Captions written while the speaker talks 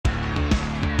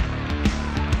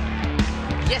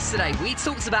Yesterday, we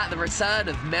talked about the return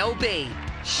of Mel B,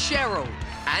 Cheryl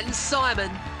and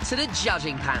Simon to the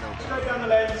judging panel. Straight down the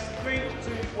lens, 3, 2,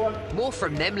 1. More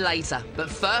from them later, but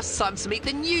first, time to meet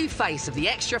the new face of the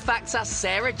Extra Factor,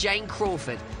 Sarah Jane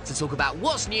Crawford, to talk about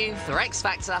what's new for X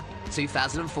Factor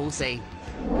 2014.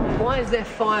 Why is there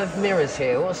 5 mirrors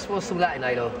here? What's all that in,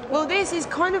 Adol? Well, this is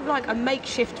kind of like a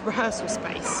makeshift rehearsal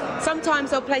space. Sometimes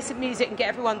they'll play some music and get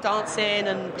everyone dancing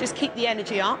and just keep the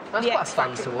energy up. That's quite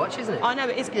fun to watch, isn't it? I know,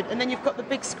 it is good. And then you've got the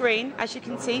big screen, as you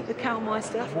can see, the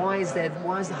Cowmeister. Why is the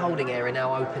holding area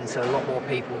now open to a lot more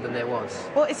people than there was?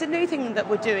 Well, it's a new thing that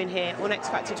we're doing here on X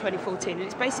Factor 2014, and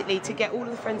it's basically to get all of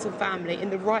the friends and family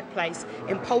in the right place,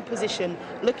 in pole position,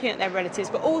 looking at their relatives,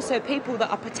 but also people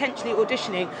that are potentially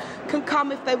auditioning can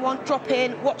come if they want, drop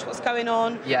in, watch what's going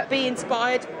on, be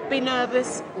inspired, be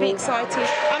nervous, be excited.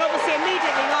 And obviously,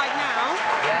 immediately, like now,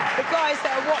 the guys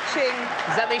that are watching...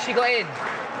 Does that mean she got in?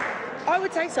 I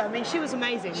would say so. I mean, she was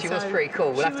amazing. She was pretty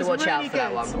cool. We'll have to watch out for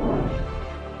that one.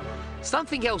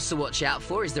 Something else to watch out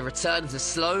for is the return of the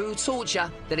slow torture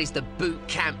that is the boot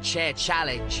camp chair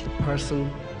challenge. The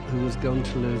person who is going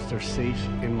to lose their seat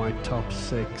in my top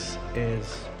 6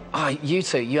 is... Oh, you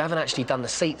two, you haven't actually done the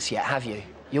seats yet, have you?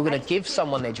 You're going to give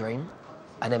someone their dream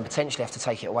and then potentially have to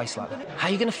take it away slightly. How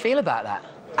are you going to feel about that?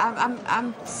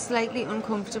 I'm slightly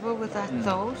uncomfortable with that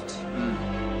thought.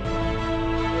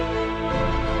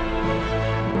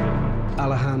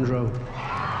 Alejandro.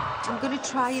 I'm going to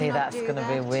try and See, not that's do going to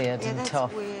that. be weird and that's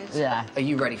tough. Weird. Yeah. Are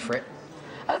you ready for it?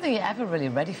 I don't think you're ever really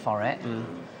ready for it,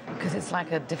 because it's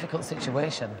like a difficult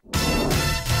situation.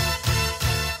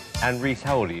 And Reese,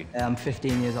 how old are you? I'm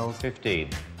 15 years old. 15.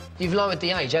 You've lowered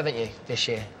the age, haven't you, this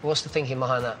year? What's the thinking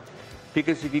behind that?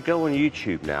 Because if you go on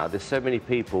YouTube now, there's so many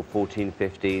people, 14,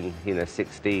 15,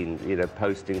 16,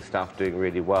 posting stuff, doing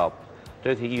really well. I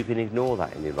don't think you can ignore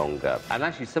that any longer. And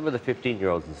actually, some of the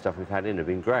 15-year-olds and stuff we've had in have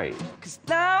been great. 'Cause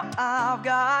now I've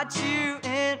got you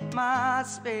in my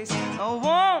space. I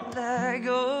won't let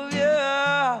go of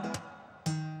you.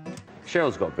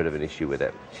 Cheryl's got a bit of an issue with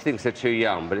it. She thinks they're too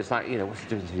young, but it's like, what's the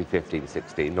difference between 15 and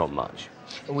 16? Not much.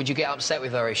 Would you get upset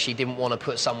with her if she didn't want to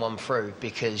put someone through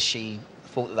because she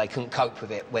thought that they couldn't cope with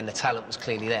it when the talent was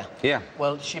clearly there? Yeah.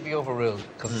 Well, she'd be overruled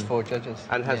because it's 4 judges.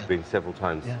 And has been several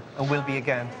times. Yeah. And will be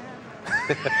again.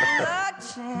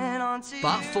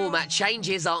 But format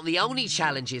changes aren't the only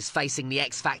challenges facing the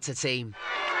X Factor team.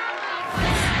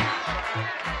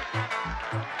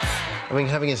 I mean,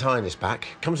 having his highness back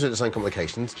comes with its own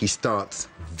complications. He starts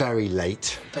very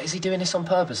late. But is he doing this on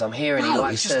purpose? I'm hearing he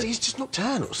likes to... he's just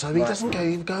nocturnal, so he doesn't go.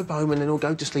 He'll go home and then he'll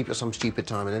go to sleep at some stupid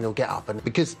time and then he'll get up. And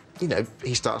because,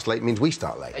 he starts late means we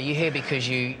start late. Are you here because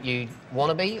you want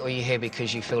to be, or are you here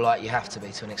because you feel like you have to be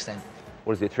to an extent?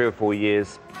 What is it, 3 or 4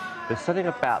 years? There's something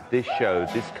about this show,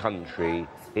 this country,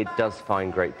 it does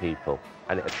find great people.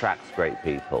 And it attracts great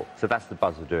people. So that's the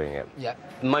buzz of doing it. Yeah.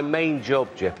 My main job,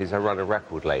 Jeff, is I run a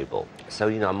record label. So,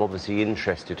 I'm obviously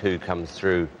interested who comes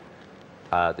through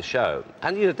the show.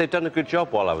 And, they've done a good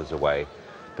job while I was away,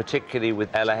 particularly with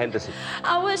Ella Henderson.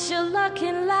 I wish you luck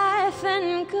in life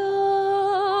and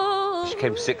good. She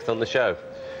came 6th on the show.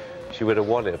 She would have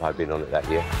won it if I'd been on it that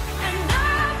year.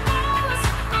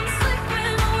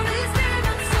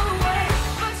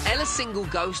 Ella's single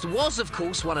Ghost was, of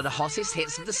course, one of the hottest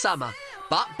hits of the summer.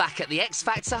 But back at the X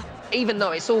Factor, even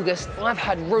though it's August, I've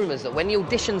had rumours that when the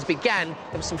auditions began,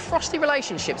 there were some frosty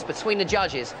relationships between the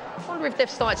judges. I wonder if they've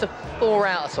started to thaw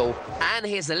out at all. And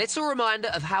here's a little reminder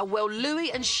of how well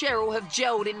Louis and Cheryl have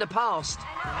gelled in the past.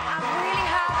 I really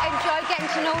have enjoyed getting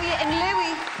to know you. And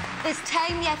Louis, there's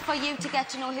time yet for you to get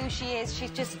to know who she is. She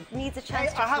just needs a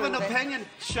chance to I have an prove it. opinion,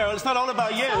 Cheryl. It's not all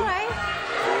about you. All right. It's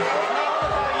not all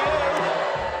about you.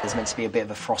 There's meant to be a bit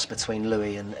of a frost between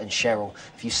Louis and Cheryl.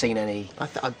 Have you seen any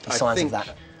signs of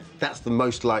that? That's the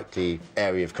most likely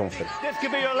area of conflict. This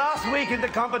could be your last week in the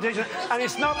competition, and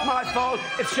it's not my fault,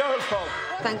 it's Cheryl's fault.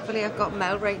 Thankfully, I've got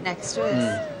Mel right next to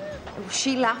us.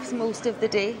 She laughs most of the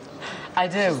day. I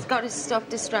do. She's got to stop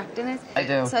distracting it. I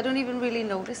do. So I don't even really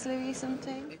notice Louis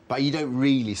sometimes. But you don't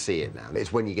really see it now.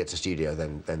 It's when you get to studio,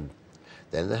 then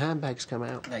the handbags come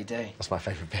out. They do. That's my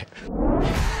favourite bit.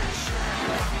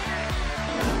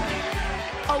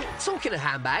 Oh, talking of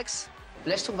handbags,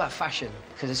 let's talk about fashion,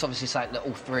 because it's obviously something that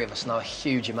all 3 of us know a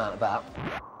huge amount about.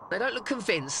 They don't look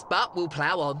convinced, but we'll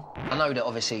plough on. I know that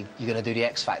obviously you're going to do the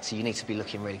X Factor, you need to be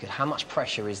looking really good. How much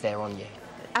pressure is there on you?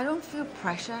 I don't feel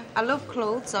pressure. I love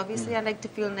clothes, obviously. I like to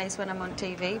feel nice when I'm on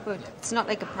TV, but it's not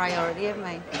like a priority of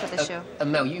mine for the show.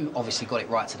 And Mel, you obviously got it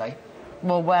right today.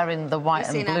 Well, wearing the white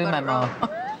and blue memo.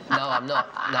 No, I'm not.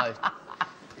 No.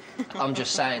 I'm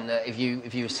just saying that if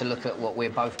you was to look at what we're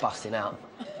both busting out,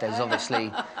 there's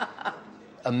obviously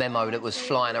a memo that was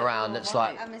flying around that's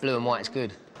like, blue and white's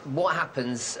good. What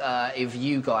happens if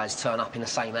you guys turn up in the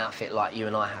same outfit like you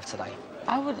and I have today?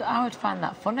 I would find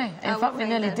that funny. In fact, we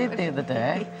nearly did the other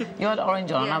day. You had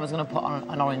orange on, and I was going to put on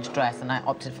an orange dress, and I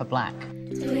opted for black.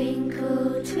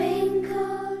 Twinkle,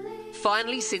 twinkle.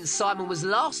 Finally, since Simon was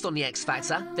last on the X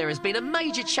Factor, there has been a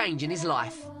major change in his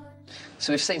life.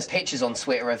 So we've seen pictures on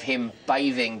Twitter of him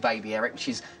bathing baby Eric, which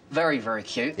is very, very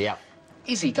cute. Yeah.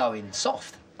 Is he going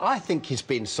soft? I think he's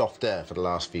been softer for the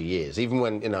last few years, even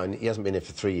when, you know, he hasn't been here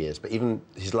for 3 years, but even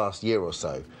his last year or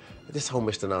so, this whole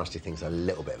Mr. Nasty thing's a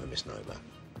little bit of a misnomer.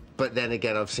 But then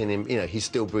again, I've seen him, you know, he's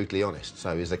still brutally honest,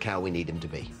 so he's the cow we need him to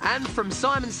be. And from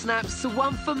Simon Snaps to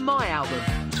one for my album.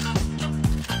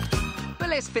 But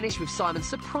let's finish with Simon's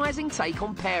surprising take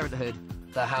on parenthood.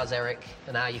 So how's Eric,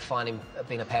 and how you find him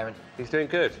being a parent? He's doing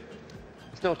good.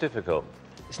 It's not difficult.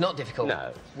 It's not difficult?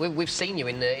 No. We've seen you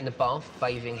in the bath,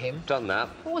 bathing him. Done that.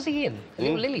 What was he in? A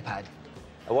little lily pad?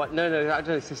 What? No, I don't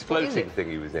know. It's this floating thing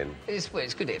he was in. It's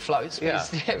good that it floats. But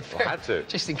Yeah, I had to.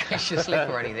 Just in case you slip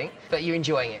or anything. But you're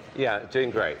enjoying it? Yeah, doing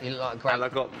great. You like great. And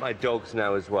I've got my dogs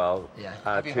now as well. Yeah.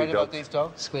 Have you 2 heard dogs. about these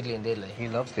dogs? Squiddly and Diddly. He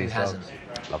loves these Who hasn't?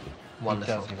 dogs. Love them.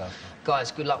 Wonderful. He does, he loves them.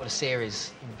 Guys, good luck with the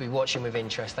series. We'll be watching with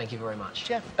interest. Thank you very much.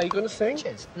 Jeff, are you going to sing?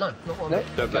 Cheers. No, not one No, bit.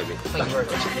 don't blame me. Thank you very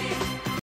much.